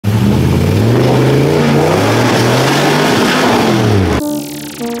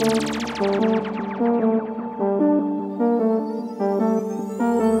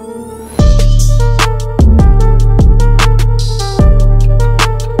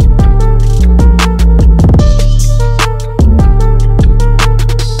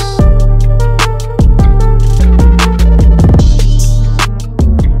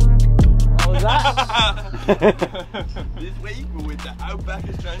This week we're with the Outback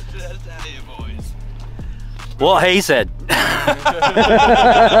Australian Australia boys. What he said.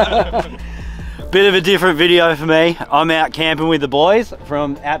 Bit of a different video for me. I'm out camping with the boys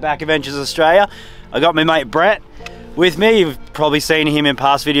from Outback Adventures Australia. I got my mate Brett with me. You've probably seen him in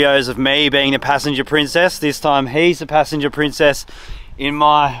past videos of me being the passenger princess. This time he's the passenger princess in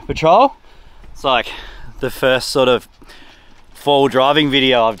my patrol. It's like the first sort of fall driving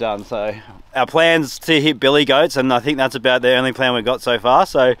video I've done. So our plan's to hit billy goats, and I think that's about the only plan we've got so far.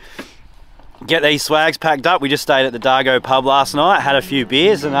 So get these swags packed up. We just stayed at the Dargo pub last night, had a few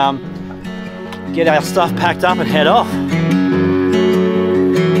beers, and get our stuff packed up and head off.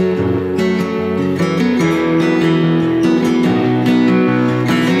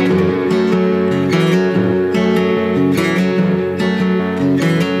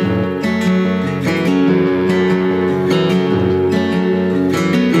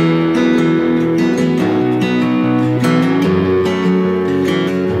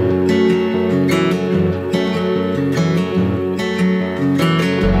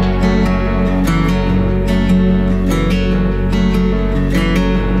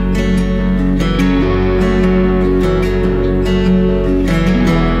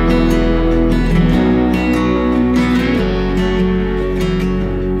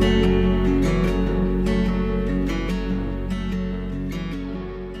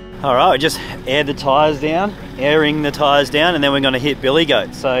 Alright, we just airing the tyres down, and then we're going to hit billy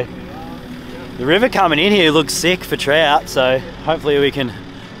goat. So the river coming in here looks sick for trout, so hopefully we can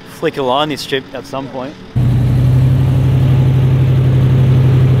flick a line this trip at some point.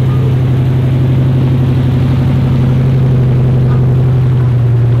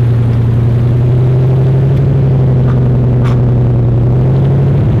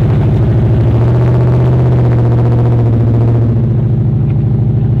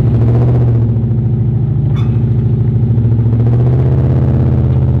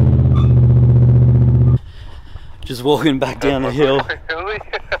 Just walking back down the hill.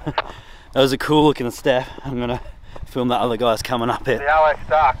 That was a cool looking step. I'm gonna film that other guy's coming up it. The LS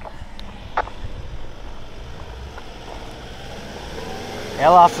stuck.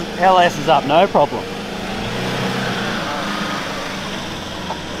 LS is up, no problem.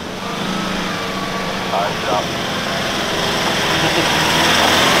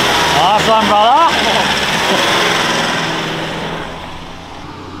 Nice one, brother.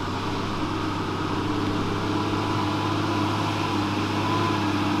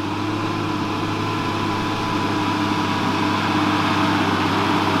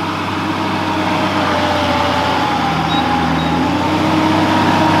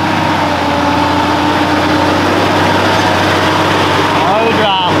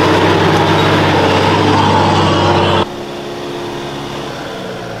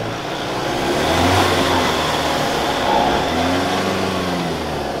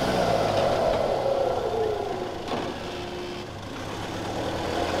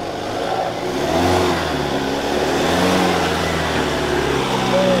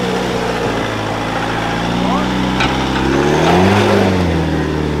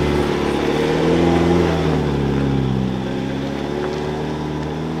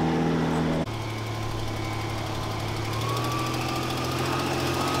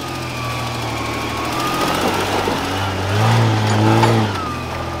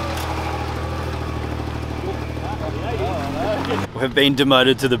 We've been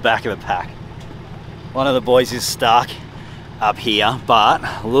demoted to the back of the pack. One of the boys is stuck up here, but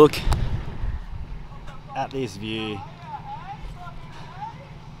look at this view.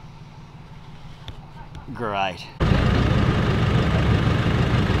 Great.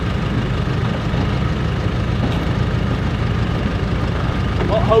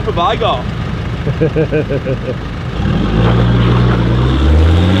 What hope have I got?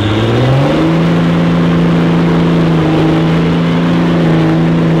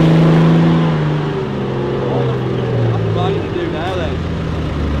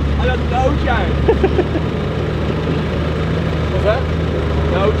 What's that?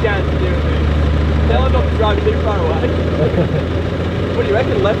 No chance of doing it. Tell him not to drive too far away. What do you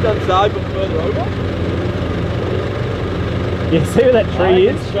reckon? Left hand side but further over? You see where that tree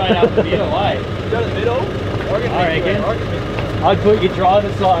is? Straight up the middle, eh? Straight the middle? I reckon. I'd put your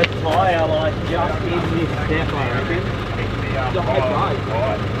driver's side tyre like just into this step, I reckon.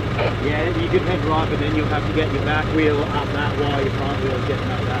 Yeah, you could head right, but then you'll have to get your back wheel up that while your front wheel's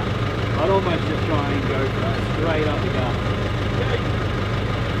getting up that. I'd almost just try and go straight up the gun.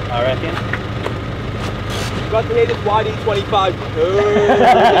 I reckon. Got to hear this YD25.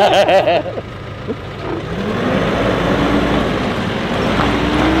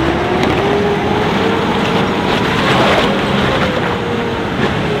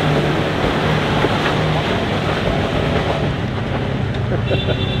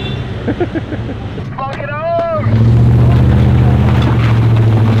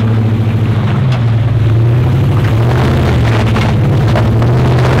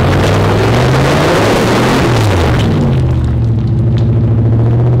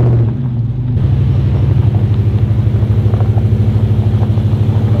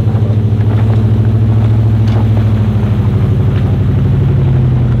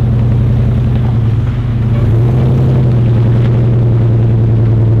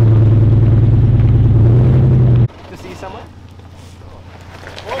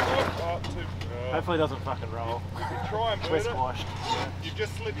 You've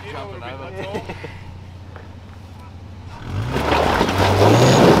just slipped in a little bit, that's all.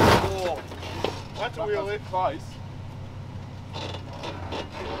 Oh, that's a wheel lift. Close.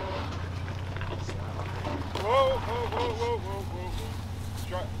 Whoa, whoa, whoa, whoa, whoa, whoa.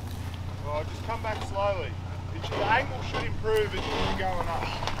 Straight. Oh, just come back slowly. The angle should improve as you're going up.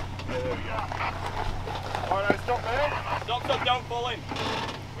 Yeah, there we go. Alright, stop there. Stop, stop, don't fall in.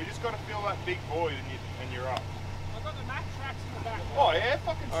 We just got to feel that big void and you're up. I've got the Mack tracks in the back. Oh yeah,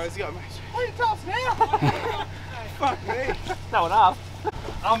 fucking. Oh, he's got a Mack. What are you telling us now? Fuck me. No enough.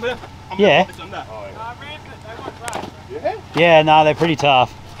 I'm gonna Yeah. put this on that. Oh yeah. Rampant, they want track. Yeah? Yeah, no, they're pretty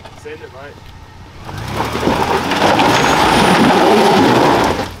tough. Send it, mate.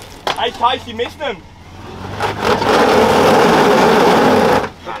 Hey, Case, you missed them.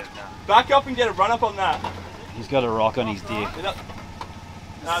 Back up and get a run up on that. He's got a rock on his dick. No,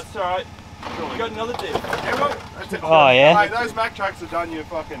 it's alright. You got another dip. Oh, yeah? Mate, those Mack tracks have done you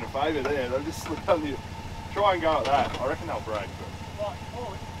fucking a favour there. They've just slipped on you. Try and go at that. I reckon they'll break. But...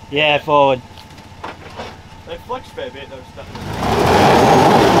 Yeah, forward. They flex a fair bit, those stuff.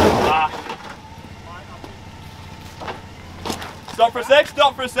 Stop for a sec,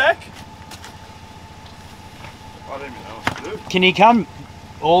 stop for a sec. I don't even know what to do. Can he come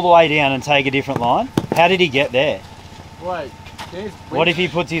all the way down and take a different line? How did he get there? Wait, What if he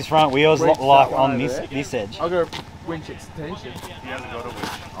puts his front wheels Winch like that one on over this edge? I'll go winch extension. He hasn't got a winch.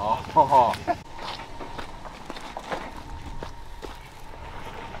 Oh.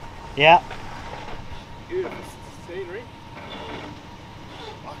 Yeah. Beautiful scenery.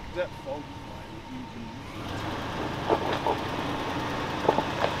 Fuck, that fog.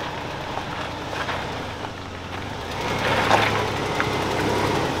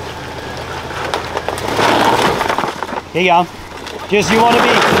 Here you go. Just you want to be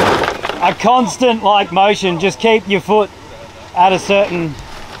a constant like motion. Just keep your foot at a certain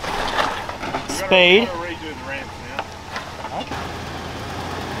speed. We've got to redo the ramps now.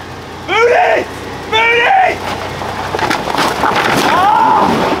 Moody! Moody!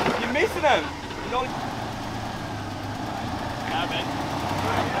 Ah! You're missing him. You're not... Nah, man.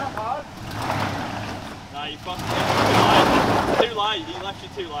 No, you fucking too late. He left you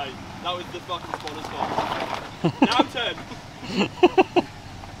too late. That was the fucking spotter's fault. Now turn.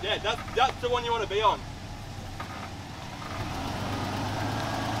 Yeah, that's the one you want to be on.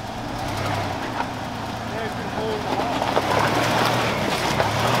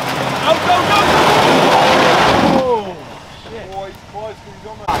 Go, go, go! Oh, shit. Boy, he's close because he's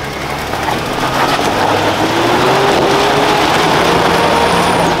on the...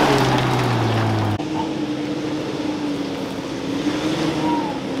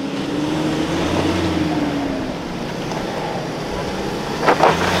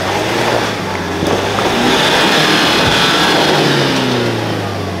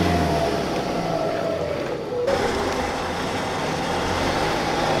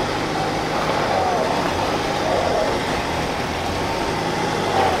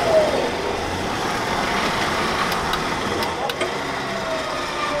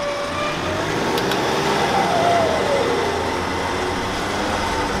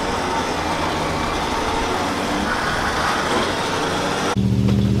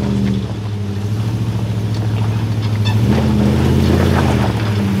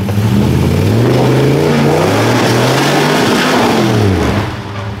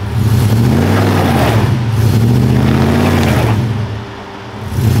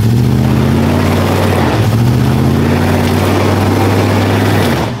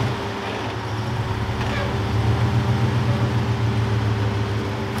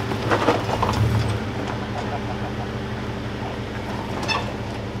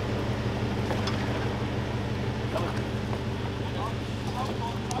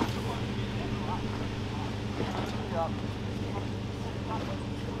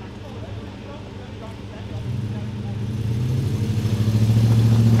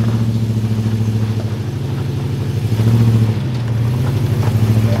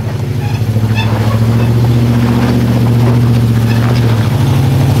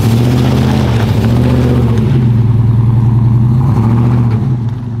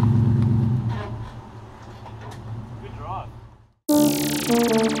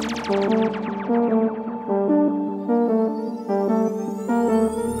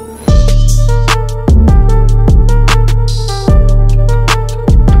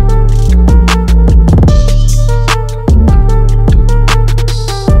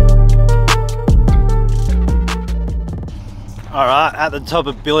 Alright, at the top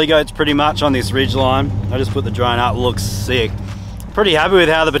of Billy Goats pretty much on this ridge line. I just put the drone up, looks sick. Pretty happy with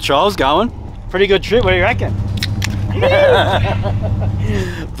how the patrol's going. Pretty good trip, what do you reckon?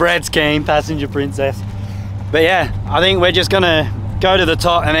 Brett's keen, passenger princess. But yeah, I think we're just gonna go to the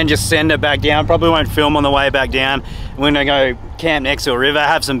top and then just send it back down. Probably won't film on the way back down. We're gonna go camp next to a river,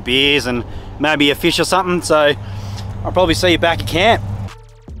 have some beers and maybe a fish or something. So I'll probably see you back at camp.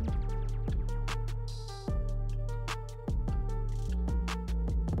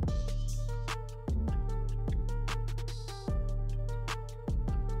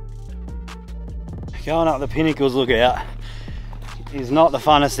 Going up the Pinnacles lookout is not the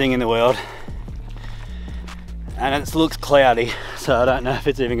funnest thing in the world, and it looks cloudy, so I don't know if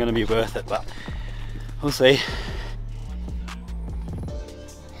it's even going to be worth it, but we'll see.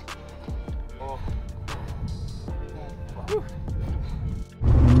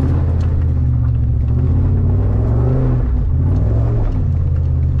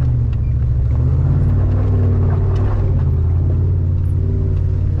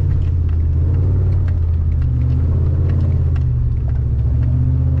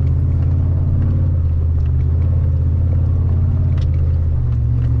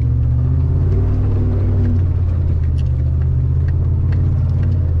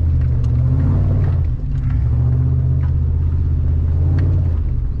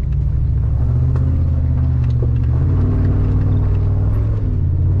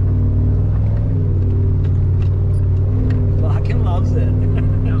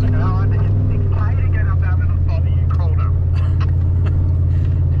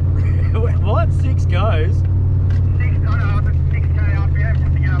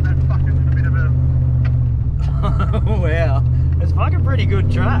 Wow, it's fucking pretty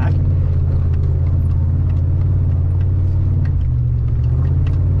good track.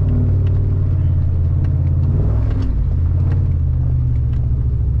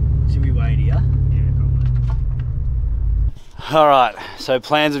 Should we wait here? Yeah, probably. Alright, so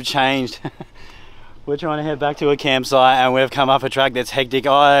plans have changed. We're trying to head back to a campsite and we've come up a track that's hectic.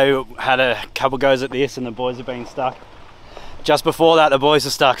 I had a couple goes at this and the boys have been stuck. Just before that, the boys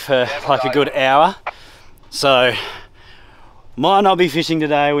are stuck for like a good hour. So might not be fishing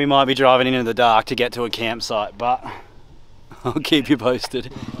today, we might be driving into the dark to get to a campsite, but I'll keep you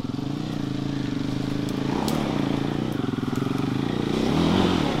posted.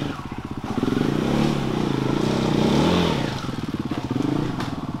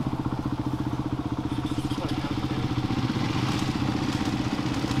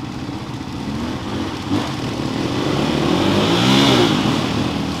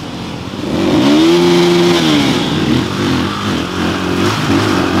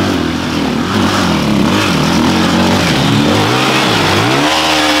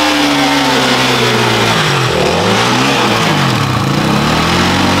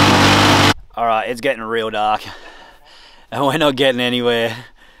 It's getting real dark and we're not getting anywhere,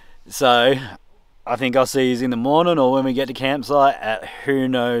 so I think I'll see you in the morning or when we get to campsite at who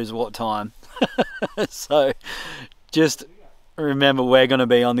knows what time. So just remember we're going to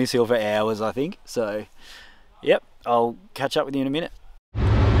be on this hill for hours, I think. So yep, I'll catch up with you in a minute.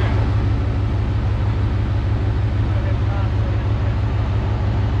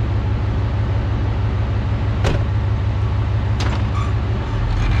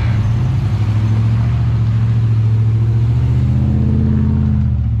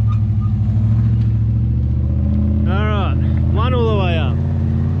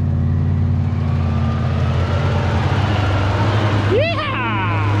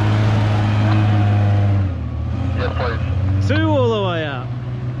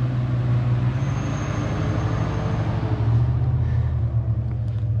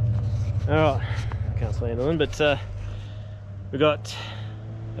 Alright, can't see anything, but we got,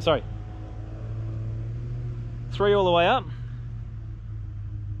 sorry, 3 all the way up.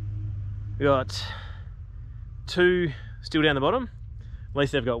 We got 2 still down the bottom. At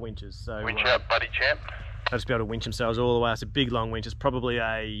least they've got winches. So winch up, buddy champ. They'll just be able to winch themselves all the way. It's a big long winch. It's probably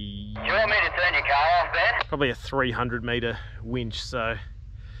a... You want me to turn your car off then? Probably a 300 metre winch, so...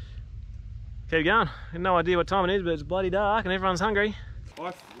 Keep going. I have no idea what time it is, but it's bloody dark and everyone's hungry.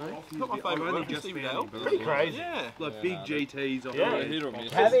 I've got my phone only just found. Pretty crazy. Yeah. Like big GTs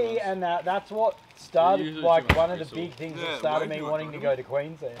off Cabby, and that's what started, like one of the big things that started me wanting to go to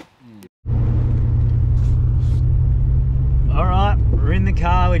Queensland. Alright, we're in the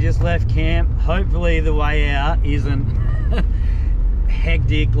car, we just left camp. Hopefully the way out isn't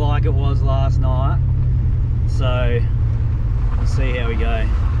hectic like it was last night. So, we'll see how we go.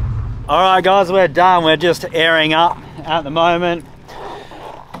 Alright guys, we're done. We're just airing up at the moment.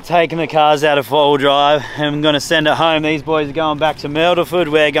 Taking the cars out of 4-wheel drive and I'm going to send it home. These boys are going back to Myrtleford,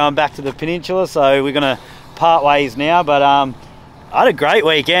 we're going back to the Peninsula, so we're going to part ways now. But I had a great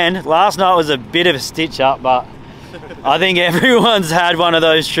weekend. Last night was a bit of a stitch up, but I think everyone's had one of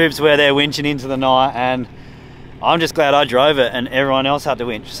those trips where they're winching into the night, and I'm just glad I drove it and everyone else had to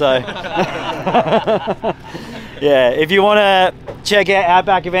winch. So yeah, if you want to check out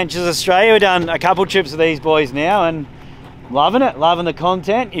Outback Adventures Australia, we've done a couple trips with these boys now and loving it, loving the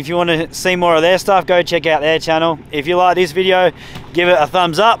content. If you want to see more of their stuff, go check out their channel. If you like this video, give it a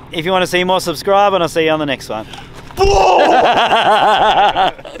thumbs up. If you want to see more, subscribe, and I'll see you on the next one.